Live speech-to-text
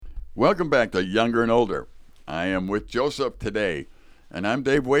Welcome back to Younger and Older. I am with Joseph today, and I'm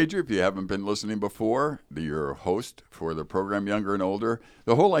Dave Wager. If you haven't been listening before, your host for the program Younger and Older.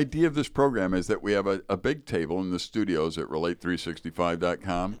 The whole idea of this program is that we have a big table in the studios at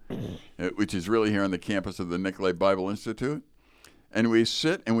Relate365.com, which is really here on the campus of the Nicolet Bible Institute. And we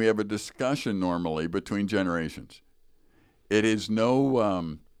sit and we have a discussion normally between generations. It is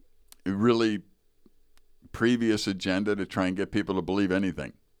no really previous agenda to try and get people to believe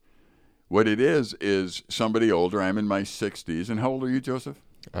anything. What it is somebody older. I'm in my 60s. And how old are you, Joseph?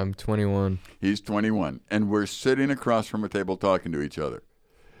 I'm 21. He's 21. And we're sitting across from a table talking to each other.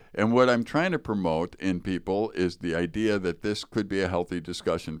 And what I'm trying to promote in people is the idea that this could be a healthy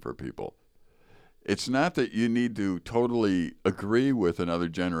discussion for people. It's not that you need to totally agree with another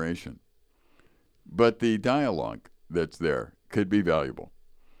generation, but the dialogue that's there could be valuable.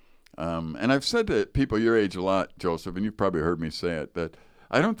 And I've said to people your age a lot, Joseph, and you've probably heard me say it, that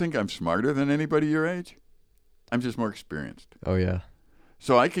I don't think I'm smarter than anybody your age. I'm just more experienced. Oh, yeah.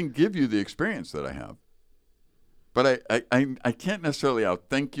 So I can give you the experience that I have. But I can't necessarily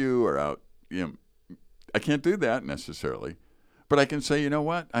outthink you or I can't do that necessarily. But I can say, you know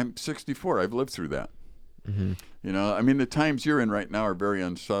what? I'm 64. I've lived through that. Mm-hmm. You know, I mean, the times you're in right now are very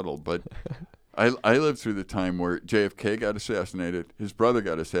unsettled. But I lived through the time where JFK got assassinated, his brother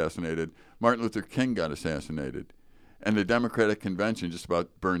got assassinated, Martin Luther King got assassinated, and the Democratic Convention just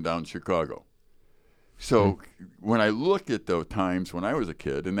about burned down Chicago. So when I look at those times when I was a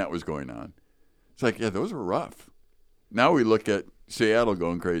kid and that was going on, it's like, yeah, those were rough. Now we look at Seattle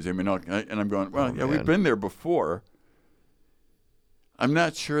going crazy. I mean, and I'm going, well, yeah, we've been there before. I'm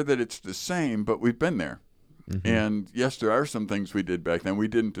not sure that it's the same, but we've been there. Mm-hmm. And yes, there are some things we did back then. We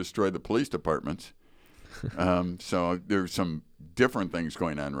didn't destroy the police departments. So there's some different things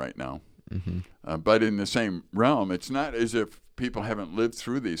going on right now. Mm-hmm. But in the same realm, it's not as if people haven't lived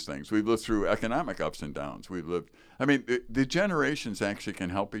through these things. We've lived through economic ups and downs. The generations actually can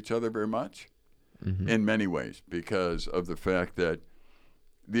help each other very much in many ways because of the fact that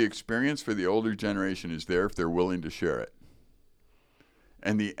the experience for the older generation is there if they're willing to share it.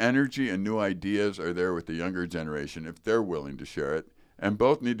 And the energy and new ideas are there with the younger generation if they're willing to share it. And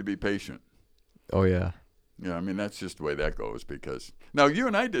both need to be patient. Oh, yeah. Yeah, I mean, that's just the way that goes because... Now, you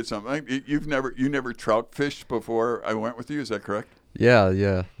and I did something. You never trout fished before I went with you, is that correct? Yeah.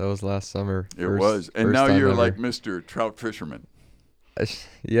 That was last summer. It was. And now you're like Mr. Trout Fisherman.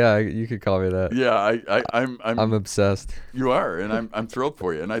 Yeah, you could call me that. Yeah, I'm obsessed. You are, and I'm thrilled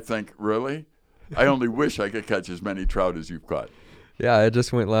for you. And I think, really? I only wish I could catch as many trout as you've caught. Yeah, I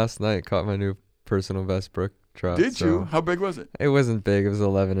just went last night, caught my new personal best brook trout. Did you? How big was it? It wasn't big. It was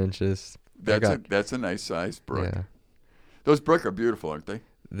 11 inches. That's a nice size brook. Yeah. Those brook are beautiful, aren't they?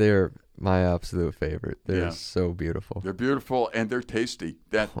 They're my absolute favorite. They're so beautiful. They're beautiful and they're tasty.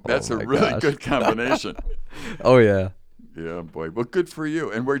 That's a really good combination. Oh, yeah. Yeah, boy. Well, good for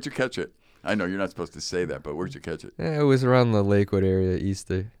you. And where'd you catch it? I know you're not supposed to say that, but where'd you catch it? Yeah, it was around the Lakewood area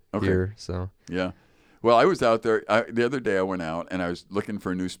east of here. So. Yeah. Well, I was out there. The other day I went out and I was looking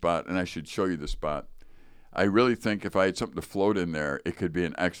for a new spot, and I should show you the spot. I really think if I had something to float in there, it could be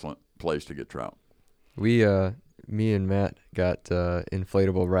an excellent place to get trout. Me and Matt got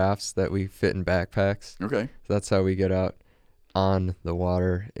inflatable rafts that we fit in backpacks. Okay. So that's how we get out on the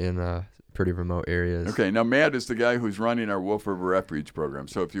water in pretty remote areas. Okay. Now, Matt is the guy who's running our Wolf River Refuge program.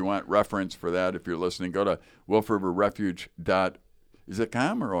 So if you want reference for that, if you're listening, go to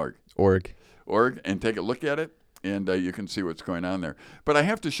wolfriverrefuge.com or org? Org, and take a look at it, and you can see what's going on there. But I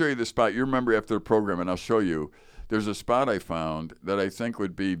have to show you the spot. You remember after the program, and I'll show you. There's a spot I found that I think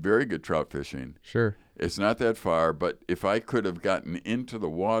would be very good trout fishing. Sure. It's not that far, but if I could have gotten into the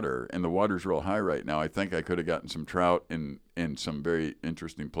water, and the water's real high right now, I think I could have gotten some trout in some very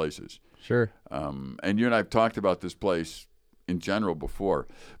interesting places. Sure. And you and I have talked about this place in general before.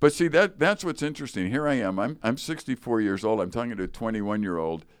 But see, that's what's interesting. Here I am. I'm 64 years old. I'm talking to a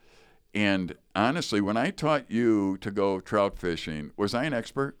 21-year-old. And honestly, when I taught you to go trout fishing, was I an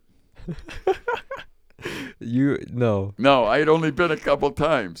expert? No. No, I had only been a couple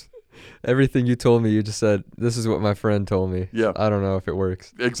times. Everything you told me, you just said, this is what my friend told me. Yeah. I don't know if it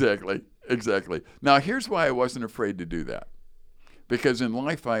works. Exactly. Now, here's why I wasn't afraid to do that. Because in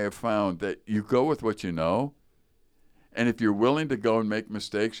life, I have found that you go with what you know. And if you're willing to go and make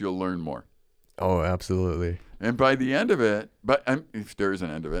mistakes, you'll learn more. Oh, absolutely. And by the end of it, if there is an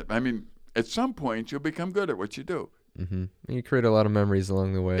end of it, I mean, at some point, you'll become good at what you do. Mm-hmm. You create a lot of memories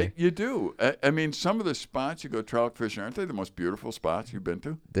along the way. You do. I mean, some of the spots you go trout fishing, aren't they the most beautiful spots you've been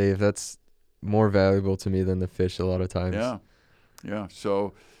to? Dave, that's more valuable to me than the fish a lot of times. Yeah.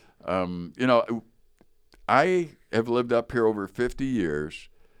 So, I have lived up here over 50 years,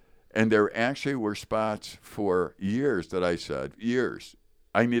 And there actually were spots for years that I said, years,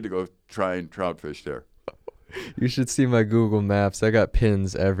 I need to go try and trout fish there. You should see my Google Maps. I got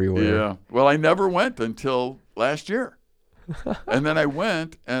pins everywhere. Yeah. Well, I never went until last year. And then I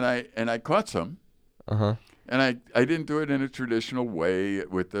went and I caught some. Uh-huh. And I didn't do it in a traditional way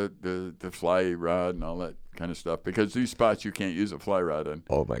with the fly rod and all that kind of stuff, because these spots you can't use a fly rod in.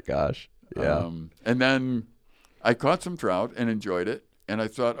 Oh my gosh. Yeah. And then I caught some trout and enjoyed it. And I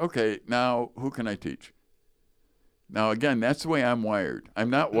thought, okay, now who can I teach? Now, again, that's the way I'm wired. I'm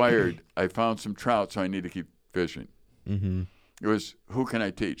not wired, I found some trout, so I need to keep fishing. Mm-hmm. It was, who can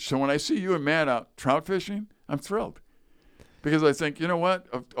I teach? So when I see you and Matt out trout fishing, I'm thrilled. Because I think, you know what?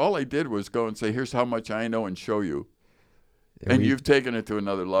 All I did was go and say, here's how much I know and show you. And you've taken it to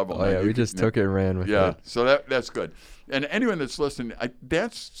another level. Oh, yeah, we just took it and ran with it. Yeah, so that's good. And anyone that's listening,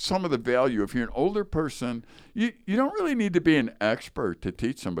 that's some of the value. If you're an older person, you don't really need to be an expert to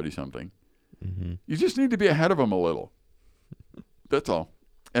teach somebody something. Mm-hmm. You just need to be ahead of them a little. That's all.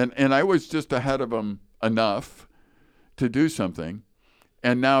 And I was just ahead of them enough to do something.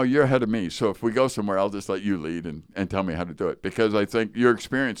 And now you're ahead of me. So if we go somewhere, I'll just let you lead and tell me how to do it. Because I think your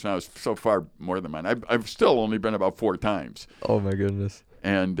experience now is so far more than mine. I've still only been about 4 times. Oh, my goodness.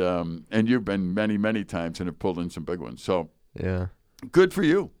 And you've been many, many times and have pulled in some big ones. So yeah, good for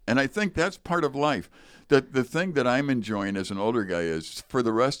you. And I think that's part of life. The thing that I'm enjoying as an older guy is, for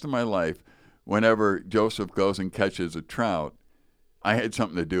the rest of my life, whenever Joseph goes and catches a trout, I had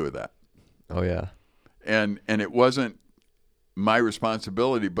something to do with that. Oh, yeah. And it wasn't my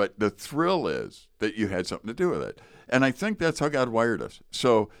responsibility, but the thrill is that you had something to do with it. And I think that's how God wired us.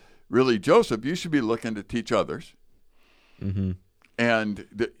 So really, Joseph, you should be looking to teach others. Mm-hmm.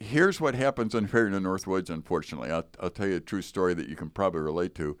 And here's what happens in here in the Northwoods, unfortunately. I'll tell you a true story that you can probably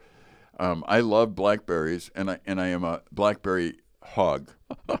relate to. I love blackberries, and I am a blackberry hog.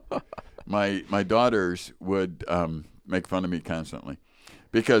 My daughters would make fun of me constantly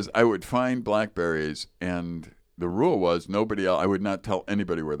because I would find blackberries, and the rule was I would not tell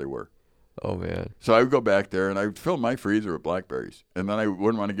anybody where they were. Oh, man. So I would go back there, and I would fill my freezer with blackberries, and then I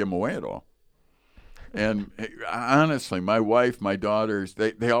wouldn't want to give them away at all. And honestly, my wife, my daughters,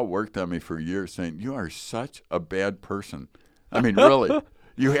 they all worked on me for years saying, you are such a bad person. I mean, really.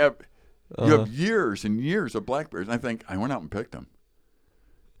 You have years and years of blackberries. And I think, I went out and picked them.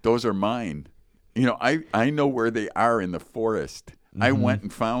 Those are mine. You know, I know where they are in the forest. Mm-hmm. I went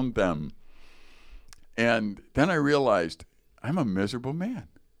and found them. And then I realized I'm a miserable man.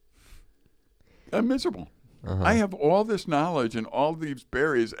 I'm miserable. Uh-huh. I have all this knowledge and all these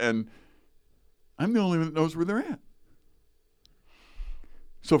berries, and I'm the only one that knows where they're at.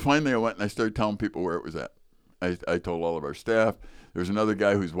 So finally I went and I started telling people where it was at. I told all of our staff. There's another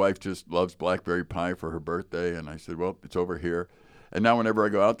guy whose wife just loves blackberry pie for her birthday, and I said, well, it's over here. And now whenever I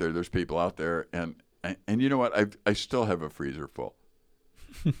go out there, there's people out there, and you know what? I still have a freezer full.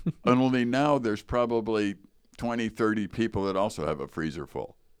 And only now there's probably 20, 30 people that also have a freezer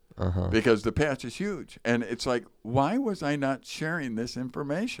full. Uh-huh. Because the patch is huge. And it's like, why was I not sharing this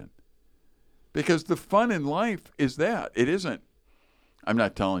information? Because the fun in life is that. It isn't, I'm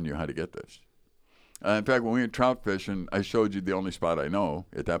not telling you how to get this. In fact, when we went trout fishing, I showed you the only spot I know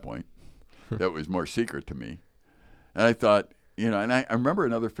at that point that was more secret to me. And I thought, you know, and I remember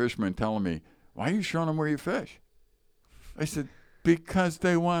another fisherman telling me, why are you showing them where you fish? I said, because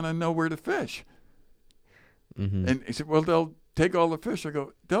they want to know where to fish. Mm-hmm. And he said, well, they'll take all the fish. I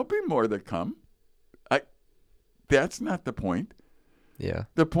go, there'll be more that come. That's not the point. Yeah.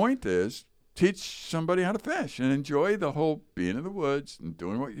 The point is, teach somebody how to fish and enjoy the whole being in the woods and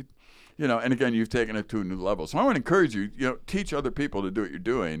doing what you know, and again, you've taken it to a new level. So I want to encourage you, teach other people to do what you're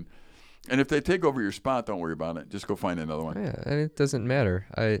doing. And if they take over your spot, don't worry about it. Just go find another one. Yeah, and it doesn't matter.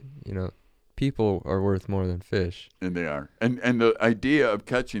 People are worth more than fish. And they are. And the idea of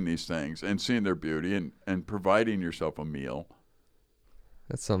catching these things and seeing their beauty and providing yourself a meal.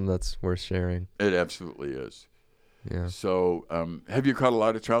 That's something that's worth sharing. It absolutely is. Yeah. So have you caught a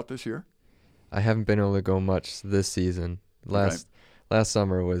lot of trout this year? I haven't been able to go much this season. Last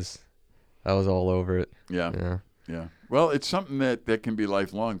summer I was all over it. Yeah. Well, it's something that can be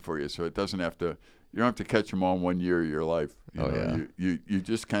lifelong for you, so it doesn't have to. You don't have to catch them all in 1 year of your life. You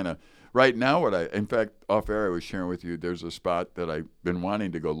just kind of. Right now, in fact, off air, I was sharing with you. There's a spot that I've been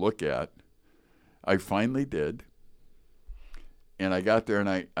wanting to go look at. I finally did, and I got there and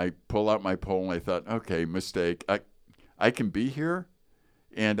I pulled out my pole and I thought, okay, mistake. I can be here,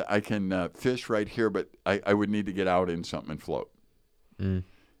 and I can fish right here, but I would need to get out in something and float. Mm.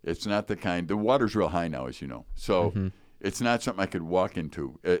 It's not the water's real high now, as you know. So it's not something I could walk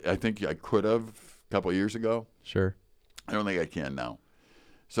into. I think I could have a couple of years ago. Sure. I don't think I can now.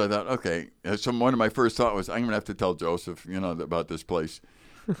 So I thought, okay. So one of my first thought was, I'm going to have to tell Joseph, about this place,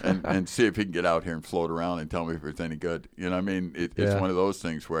 and see if he can get out here and float around and tell me if it's any good. I mean, it's one of those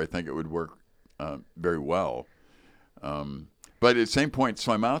things where I think it would work very well. But at the same point,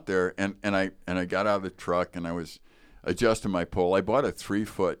 so I'm out there, and I got out of the truck, and I was adjusting my pole. I bought a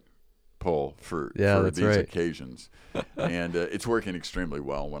 3-foot pole for these occasions, and it's working extremely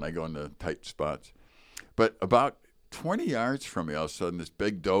well when I go into tight spots. But about 20 yards from me, all of a sudden, this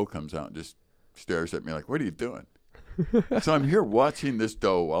big doe comes out and just stares at me like, "What are you doing?" So I'm here watching this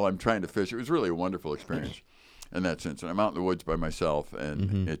doe while I'm trying to fish. It was really a wonderful experience in that sense. And I'm out in the woods by myself,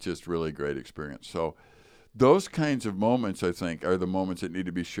 and it's just really a great experience. So those kinds of moments, I think, are the moments that need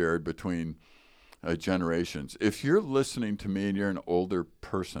to be shared between generations. If you're listening to me and you're an older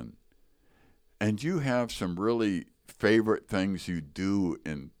person and you have some really favorite things you do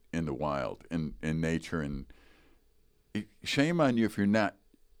in the wild, in nature, and shame on you if you're not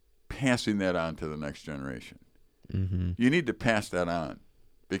passing that on to the next generation. Mm-hmm. You need to pass that on,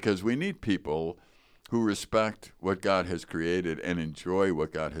 because we need people who respect what God has created and enjoy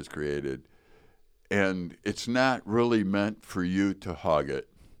what God has created. And it's not really meant for you to hog it.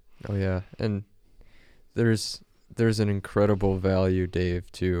 Oh, yeah. And there's an incredible value,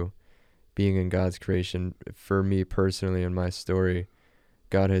 Dave, to being in God's creation. For me personally, in my story,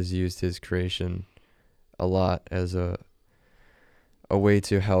 God has used his creation a lot as a way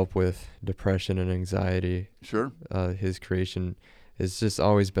to help with depression and anxiety. Sure. His creation has just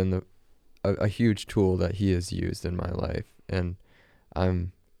always been a huge tool that he has used in my life, and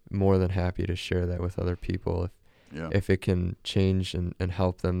I'm more than happy to share that with other people if it can change and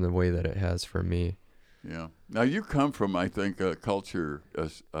help them the way that it has for me. Yeah. Now you come from, I think, a culture,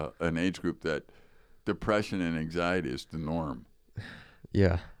 an age group that depression and anxiety is the norm.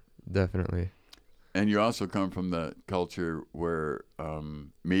 Yeah, definitely. And you also come from the culture where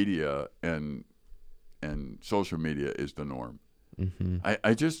media and social media is the norm. Mm-hmm.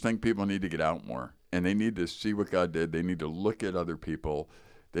 I just think people need to get out more, and they need to see what God did. They need to look at other people.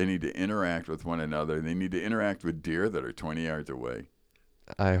 They need to interact with one another. They need to interact with deer that are 20 yards away.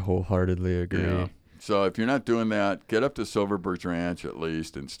 I wholeheartedly agree. Yeah. So if you're not doing that, get up to Silver Birch Ranch at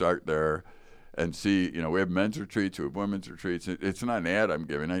least and start there. And see, we have men's retreats, we have women's retreats. It's not an ad I'm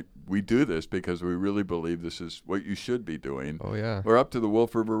giving. We do this because we really believe this is what you should be doing. Oh, yeah. We're up to the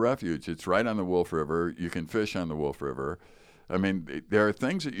Wolf River Refuge. It's right on the Wolf River. You can fish on the Wolf River. I mean, there are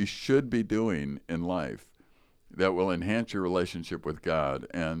things that you should be doing in life that will enhance your relationship with God.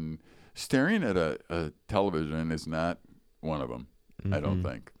 And staring at a television is not one of them, I don't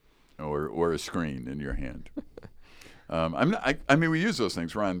think, or a screen in your hand. I mean, we use those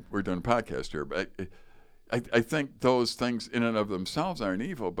things. We're doing a podcast here, but I think those things in and of themselves aren't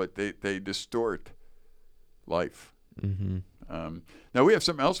evil, but they distort life. Mm-hmm. Now we have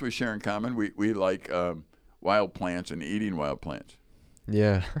something else we share in common. We like wild plants and eating wild plants.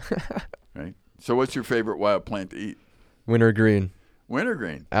 Yeah. Right. So, what's your favorite wild plant to eat? Wintergreen.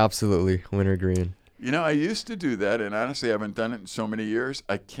 Wintergreen. Absolutely, wintergreen. I used to do that, and honestly, I haven't done it in so many years.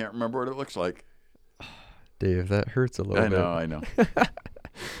 I can't remember what it looks like. Dave, that hurts a little bit. I know.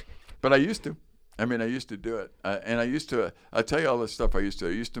 But I used to. I mean, I used to do it. And I used to, I'll tell you all the stuff I used to.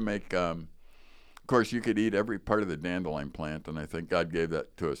 I used to make, of course, you could eat every part of the dandelion plant, and I think God gave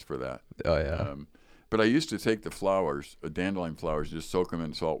that to us for that. Oh, yeah. But I used to take the flowers, dandelion flowers, just soak them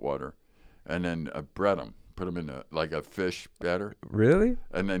in salt water, and then bread them, put them in like a fish batter. Really?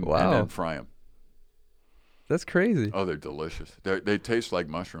 And then fry them. That's crazy. Oh, they're delicious. They taste like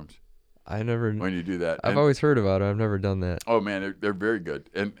mushrooms. I never. When you do that, I've always heard about it. I've never done that. Oh man, they're very good.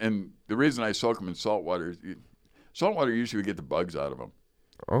 And the reason I soak them in salt water, usually we get the bugs out of them.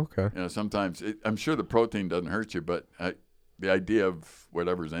 Okay. Sometimes I'm sure the protein doesn't hurt you, but the idea of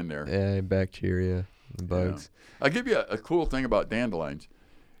whatever's in there. Yeah, bacteria, the bugs. Yeah. I'll give you a cool thing about dandelions.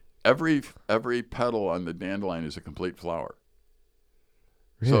 Every petal on the dandelion is a complete flower.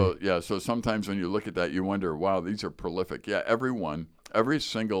 Really? So sometimes when you look at that, you wonder, wow, these are prolific. Yeah, every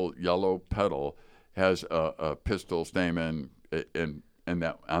single yellow petal has a pistil stamen in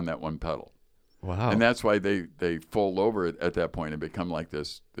that on that one petal. Wow. And that's why they fold over it at that point and become like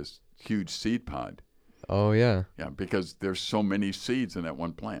this huge seed pod. Oh, yeah. Yeah, because there's so many seeds in that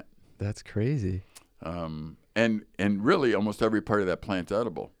one plant. That's crazy. And really almost every part of that plant's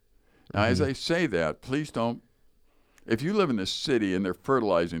edible. Now, as I say that, please don't. If you live in the city and they're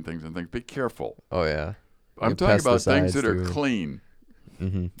fertilizing things and things, be careful. Oh, yeah. I'm talking about things that are clean.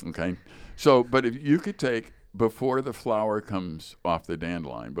 Mm-hmm. Okay? So, but if you could take, before the flower comes off the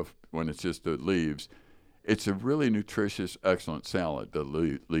dandelion, when it's just the leaves, it's a really nutritious, excellent salad, the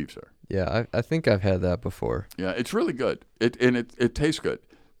leaves are. Yeah, I think I've had that before. Yeah, it's really good. It tastes good.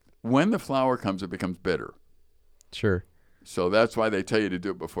 when the flower comes, it becomes bitter. Sure. So that's why they tell you to do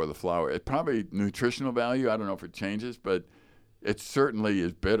it before the flower. It probably nutritional value. I don't know if it changes, but it certainly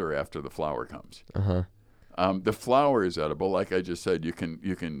is bitter after the flower comes. Uh-huh. The flower is edible, like I just said. You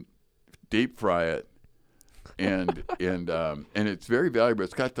can deep fry it, and it's very valuable.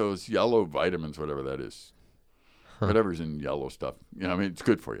 It's got those yellow vitamins, whatever that is, whatever's in yellow stuff. I mean, it's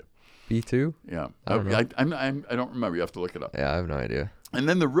good for you. B2? Yeah, I don't know. I don't remember. You have to look it up. Yeah, I have no idea. And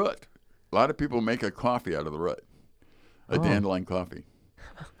then the root. A lot of people make a coffee out of the root, a dandelion coffee.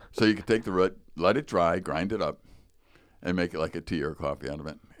 So you can take the root, let it dry, grind it up, and make it like a tea or a coffee out of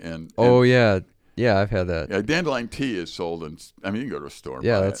it. And yeah, I've had that. yeah, dandelion tea is sold in. I mean, you can go to a store. And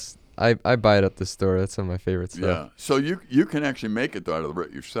Yeah, buy that's I buy it at the store. That's some of my favorite it. stuff. Yeah. So you can actually make it out of the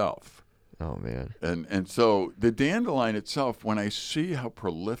root yourself. Oh man. And so the dandelion itself, when I see how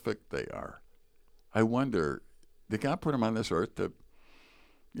prolific they are, I wonder, did God put them on this earth to,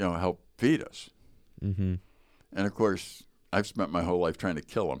 help feed us? Mm-hmm. And of course, I've spent my whole life trying to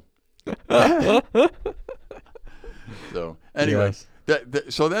kill them. So anyway, Yes.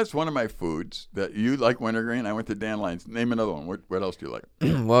 so that's one of my foods that you like. Wintergreen. I went to dandelions. Name another one. What else do you like?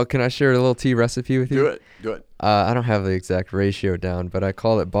 Well, can I share a little tea recipe with you? Do it. I don't have the exact ratio down, but I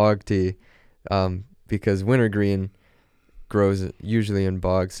call it bog tea because wintergreen grows usually in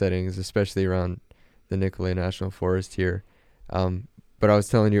bog settings, especially around the Nicolet National Forest here. But I was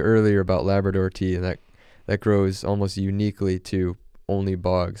telling you earlier about Labrador tea, and that grows almost uniquely to only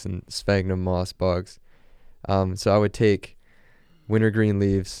bogs and sphagnum moss bogs. So I would take wintergreen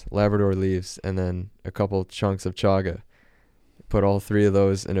leaves, Labrador leaves, and then a couple chunks of chaga. Put all three of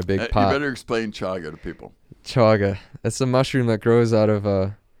those in a big pot. You better explain chaga to people. Chaga. It's a mushroom that grows out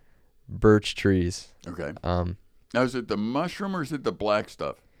of birch trees. Okay. Now, is it the mushroom or is it the black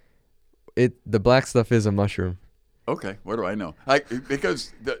stuff? The black stuff is a mushroom. Okay. What do I know?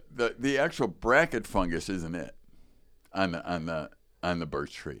 Because the actual bracket fungus isn't it on the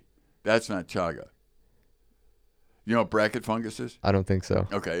birch tree. That's not chaga. You know what bracket fungus is? I don't think so.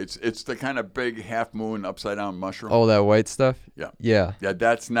 Okay, it's the kind of big half moon upside down mushroom. Oh, that white stuff? Yeah. Yeah. Yeah,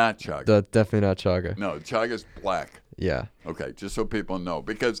 that's not chaga. That's definitely not chaga. No, chaga's black. Yeah. Okay, just so people know.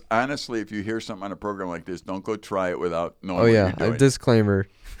 Because honestly, if you hear something on a program like this, don't go try it without knowing Oh what yeah, you're doing. a disclaimer.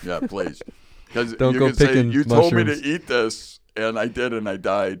 Yeah, please. Because Don't you go can say, picking you told me to mushrooms." eat this, and I did, and I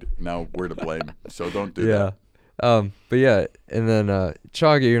died. Now we're to blame. So don't do Yeah. that. But yeah, and then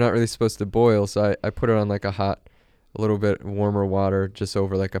chaga you're not really supposed to boil, so I put it on like a little bit warmer water, just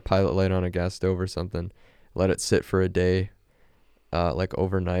over like a pilot light on a gas stove or something. Let it sit for a day, like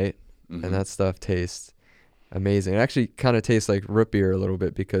overnight, Mhm. and that stuff tastes amazing. It actually kind of tastes like root beer a little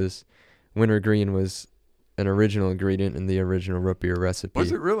bit because wintergreen was an original ingredient in the original root beer recipe.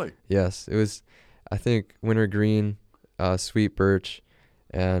 Was it really? Yes, it was. I think wintergreen, sweet birch,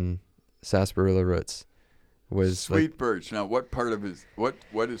 and sarsaparilla roots was Sweet birch. Now, what part of it?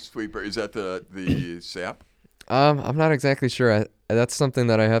 What is sweet birch? Is that the sap? I'm not exactly sure. That's something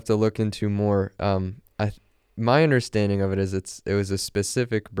that I have to look into more. My understanding of it is it was a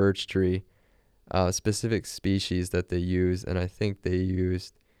specific birch tree, specific species that they use, and I think they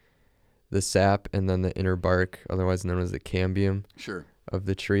used the sap and then the inner bark, otherwise known as the cambium Sure. of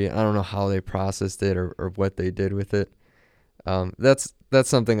the tree. I don't know how they processed it or what they did with it. That's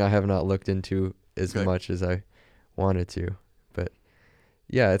something I have not looked into as Okay. much as I wanted to. But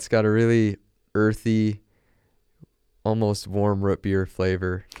yeah, it's got a really earthy, almost warm root beer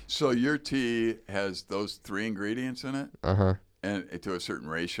flavor. So your tea has those three ingredients in it, Uh-huh. and to a certain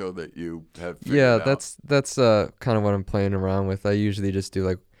ratio that you have figured Yeah, out. that's kind of what I'm playing around with. I usually just do,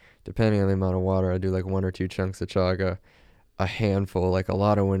 like, depending on the amount of water, I do like 1 or 2 chunks of chaga, a handful, like a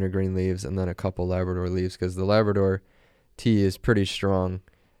lot of wintergreen leaves, and then a couple Labrador leaves, because the Labrador tea is pretty strong,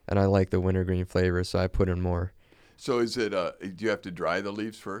 and I like the wintergreen flavor, so I put in more. So is it? Do you have to dry the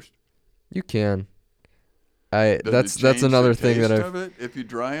leaves first? You can. Does That's it change another the thing that taste I've. of it if you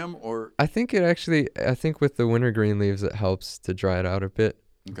dry them, or I think with the wintergreen leaves it helps to dry it out a bit,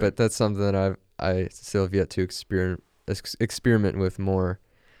 okay. but that's something that I still have yet to experiment with more.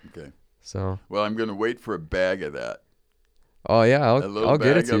 Okay. So. Well, I'm going to wait for a bag of that. Oh yeah, A little I'll bag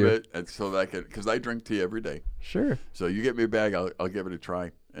get it to of you. it, and so that I can, because I drink tea every day. Sure. So you get me a bag, I'll give it a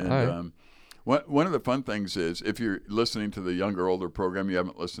try. And All right. one of the fun things is, if you're listening to the Younger Older program, you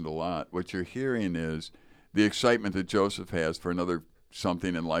haven't listened a lot. What you're hearing is the excitement that Joseph has for another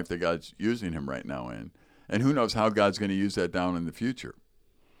something in life that God's using him right now in, and who knows how God's going to use that down in the future.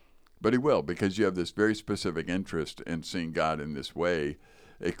 But he will, because you have this very specific interest in seeing God in this way.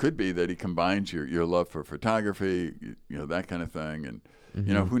 It could be that he combines your love for photography, that kind of thing, and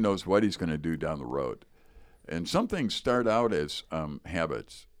Mm-hmm. who knows what he's going to do down the road. And some things start out as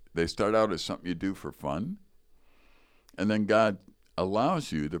habits. They start out as something you do for fun, and then God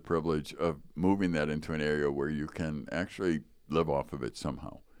allows you the privilege of moving that into an area where you can actually live off of it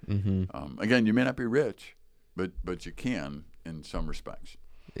somehow. Again, you may not be rich, but you can in some respects.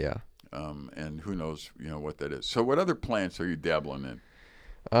 Yeah. And who knows, what that is. So what other plants are you dabbling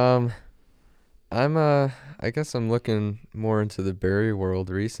in? I guess I'm looking more into the berry world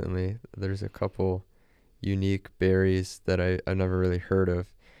recently. There's a couple unique berries that I never really heard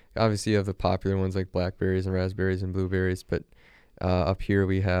of. Obviously, you have the popular ones like blackberries and raspberries and blueberries, but up here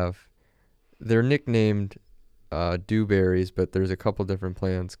they're nicknamed dewberries, but there's a couple different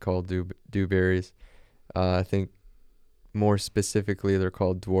plants called dewberries. I think more specifically they're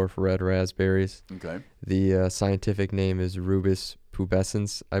called dwarf red raspberries. Okay. The scientific name is Rubus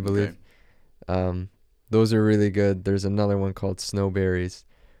pubescens, I believe. Those are really good. There's another one called snowberries,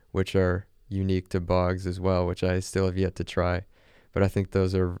 which are unique to bogs as well, which I still have yet to try. But I think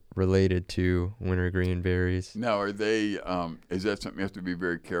those are related to wintergreen berries. Now, are they? Is that something you have to be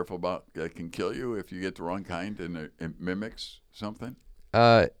very careful about? That can kill you if you get the wrong kind and it mimics something.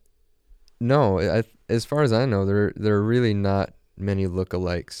 No. As far as I know, there are really not many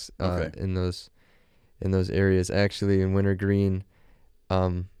lookalikes in those areas. Actually, in wintergreen,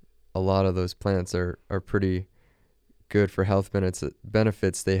 a lot of those plants are pretty good for health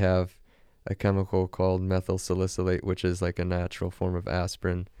benefits. They have a chemical called methyl salicylate, which is like a natural form of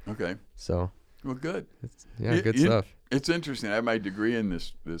aspirin. Okay. So. Well, good. Good stuff. It's interesting. I have my degree in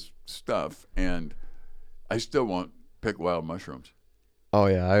this stuff, and I still won't pick wild mushrooms. Oh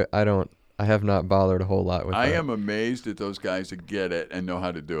yeah, I have not bothered a whole lot with that. I am amazed at those guys that get it and know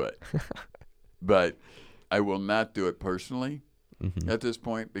how to do it. But I will not do it personally at this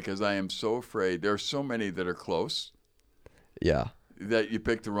point because I am so afraid. There are so many that are close. Yeah. That you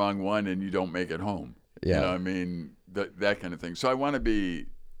pick the wrong one and you don't make it home. Yeah. That kind of thing. So I want to be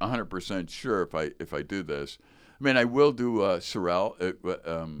 100% sure if I do this. I will do sorrel,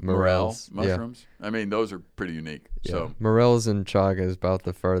 morel mushrooms. Yeah. Those are pretty unique. Yeah. So morels and chaga is about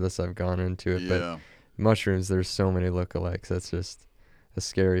the farthest I've gone into it. Yeah. But mushrooms, there's so many lookalikes. That's just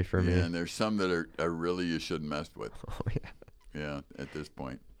scary for me. Yeah, and there's some that are really you shouldn't mess with. Oh yeah. Yeah, at this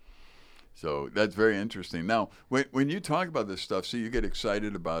point. So that's very interesting. Now, when you talk about this stuff, so you get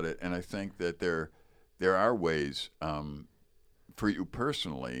excited about it, and I think that there are ways for you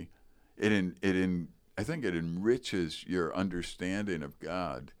personally. I think it enriches your understanding of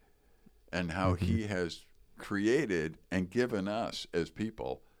God and how He has created and given us as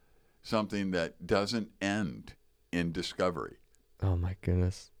people something that doesn't end in discovery. Oh my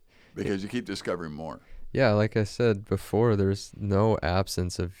goodness! Because you keep discovering more. Yeah, like I said before, there's no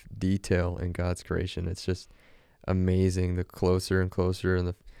absence of detail in God's creation. It's just amazing. The closer and closer and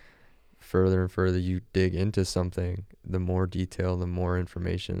the further and further you dig into something, the more detail, the more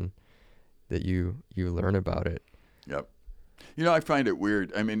information that you learn about it. Yep. I find it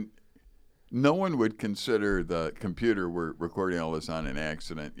weird. No one would consider the computer we're recording all this on an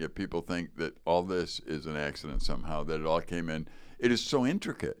accident, yet people think that all this is an accident somehow, that it all came in. It is so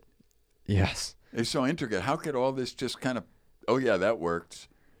intricate. Yes. It's so intricate. How could all this just kind of, oh yeah, that works?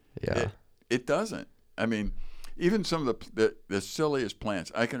 Yeah. It doesn't. Even some of the silliest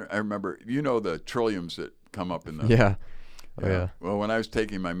plants. I remember, the trilliums that come up in the. Yeah. Oh yeah. Well, when I was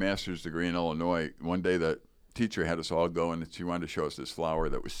taking my master's degree in Illinois, one day the teacher had us all go, and she wanted to show us this flower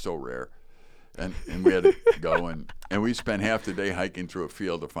that was so rare, and we had to go and we spent half the day hiking through a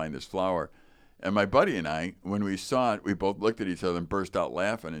field to find this flower. And my buddy and I, when we saw it, we both looked at each other and burst out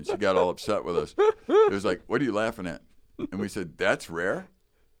laughing, and she got all upset with us. It was like, "What are you laughing at?" And we said, "That's rare."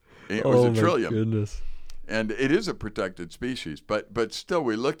 It was a trillium. Oh my goodness. And it is a protected species, but still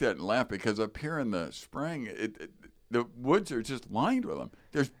we looked at it and laughed because up here in the spring, the woods are just lined with them.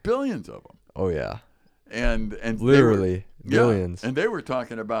 There's billions of them. Oh yeah. And literally billions. Yeah, and they were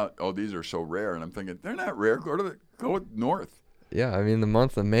talking about, oh, these are so rare, and I'm thinking they're not rare. Go north. Yeah, the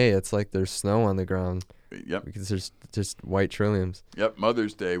month of May, it's like there's snow on the ground. Yep. Because there's just white trilliums. Yep,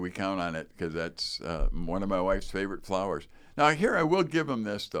 Mother's Day, we count on it because that's one of my wife's favorite flowers. Now, here I will give them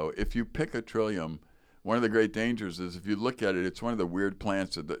this, though. If you pick a trillium, one of the great dangers is if you look at it, it's one of the weird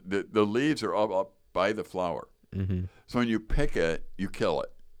plants. The leaves are all up by the flower. Mm-hmm. So when you pick it, you kill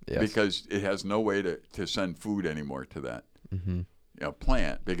it. Yes. Because it has no way to send food anymore to that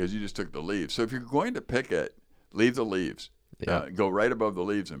plant because you just took the leaves. So if you're going to pick it, leave the leaves. Yeah. Go right above the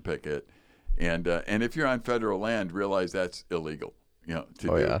leaves and pick it. And if you're on federal land, realize that's illegal. To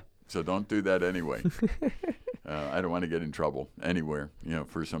do. Yeah. So don't do that anyway. I don't want to get in trouble anywhere,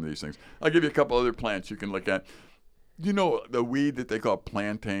 for some of these things. I'll give you a couple other plants you can look at. The weed that they call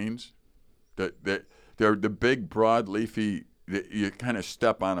plantains? They're the big, broad, leafy, you kind of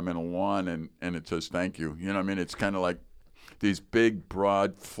step on them in a lawn and it says thank you. You know what I mean? It's kind of like these big,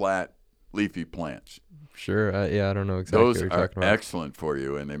 broad, flat, leafy plants. Sure. Yeah, I don't know exactly Those what you're are talking about. excellent for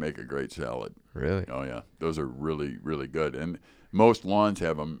you, and they make a great salad. Really? Oh, yeah. Those are really, really good. And most lawns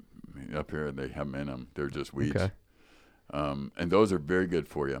have them up here. They have them in them. They're just weeds. Okay. And those are very good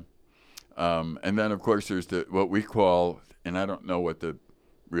for you. And then, of course, there's what we call, and I don't know what the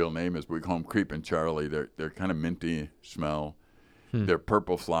real name is, but we call them Creepin' Charlie. They're kind of minty smell. They're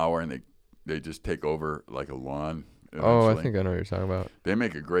purple flower, and they just take over like a lawn eventually. Oh, I think I know what you're talking about. They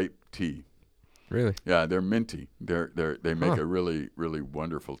make a great tea. Really? Yeah, they're minty. They make a really, really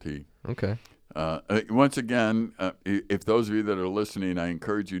wonderful tea. Okay. Once again, if those of you that are listening, I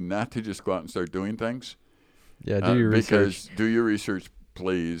encourage you not to just go out and start doing things. Yeah, do your research. Because do your research,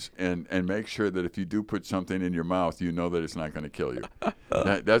 please, and make sure that if you do put something in your mouth, you know that it's not going to kill you.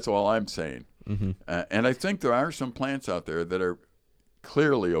 That's all I'm saying. Mm-hmm. And I think there are some plants out there that are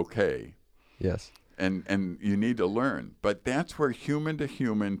clearly okay. Yes. And you need to learn. But that's where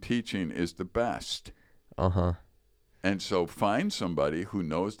human-to-human teaching is the best. Uh-huh. And so find somebody who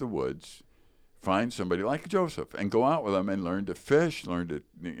knows the woods. Find somebody like Joseph and go out with them and learn to fish, learn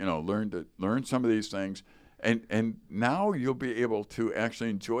some of these things. And now you'll be able to actually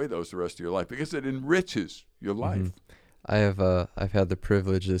enjoy those the rest of your life because it enriches your life. Mm-hmm. I've had the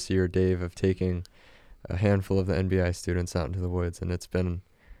privilege this year, Dave, of taking a handful of the NBI students out into the woods, and it's been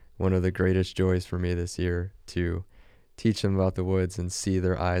one of the greatest joys for me this year to teach them about the woods and see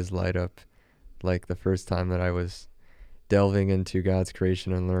their eyes light up like the first time that I was delving into God's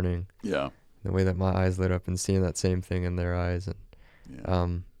creation and learning. Yeah. The way that my eyes lit up and seeing that same thing in their eyes,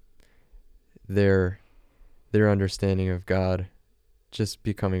 and their understanding of God just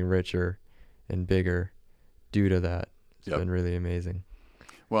becoming richer and bigger due to that. It's been really amazing.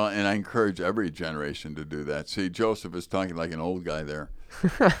 Well, and I encourage every generation to do that. See, Joseph is talking like an old guy there,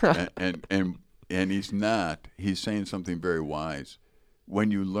 and he's not. He's saying something very wise. When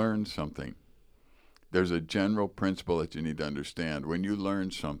you learn something, there's a general principle that you need to understand. When you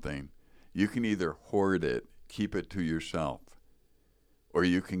learn something, you can either hoard it, keep it to yourself, or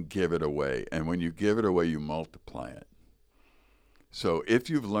you can give it away. And when you give it away, you multiply it. So if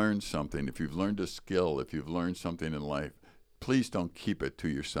you've learned something, if you've learned a skill, if you've learned something in life, please don't keep it to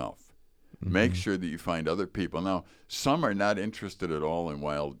yourself. Mm-hmm. Make sure that you find other people. Now, some are not interested at all in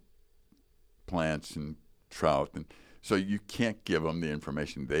wild plants and trout, and so you can't give them the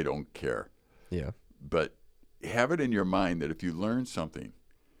information. They don't care. Yeah. But have it in your mind that if you learn something,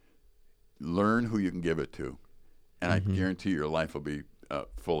 learn who you can give it to. And I guarantee your life will be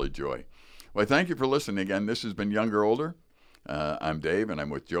full of joy. Well, thank you for listening again. This has been Younger Older. I'm Dave, and I'm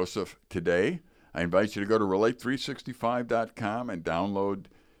with Joseph today. I invite you to go to relate365.com and download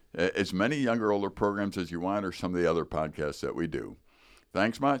as many Younger Older programs as you want or some of the other podcasts that we do.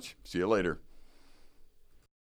 Thanks much. See you later.